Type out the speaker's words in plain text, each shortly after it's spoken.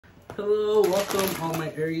Hello, welcome all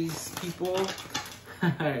my Aries people.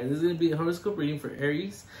 Alright, this is going to be a horoscope reading for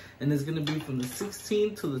Aries, and it's going to be from the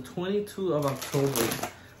 16th to the 22 of October.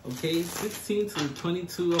 Okay, 16th to the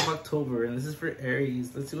 22 of October, and this is for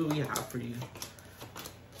Aries. Let's see what we have for you.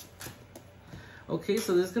 Okay,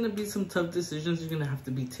 so there's going to be some tough decisions you're going to have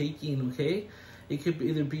to be taking, okay? It could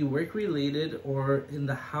either be work-related or in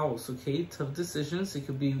the house, okay? Tough decisions. It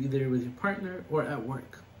could be either with your partner or at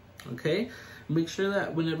work, okay? Make sure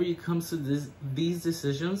that whenever it comes to these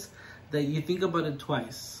decisions, that you think about it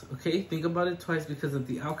twice, okay? Think about it twice, because of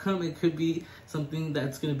the outcome, it could be something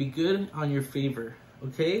that's going to be good on your favor,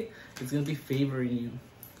 okay? It's going to be favoring you.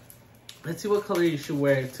 Let's see what color you should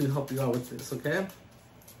wear to help you out with this, okay?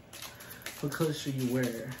 What color should you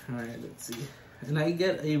wear? All right, let's see. And I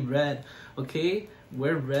get a red, okay?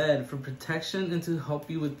 Wear red for protection and to help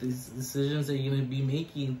you with these decisions that you're going to be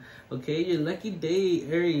making, okay? Your lucky day,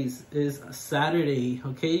 Aries, is Saturday,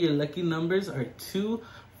 okay? Your lucky numbers are 2,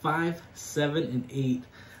 5, 7, and 8,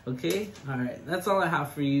 okay? All right, that's all I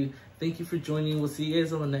have for you. Thank you for joining. We'll see you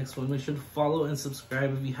guys on the next one. Make sure to follow and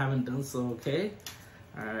subscribe if you haven't done so, okay?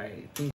 All right.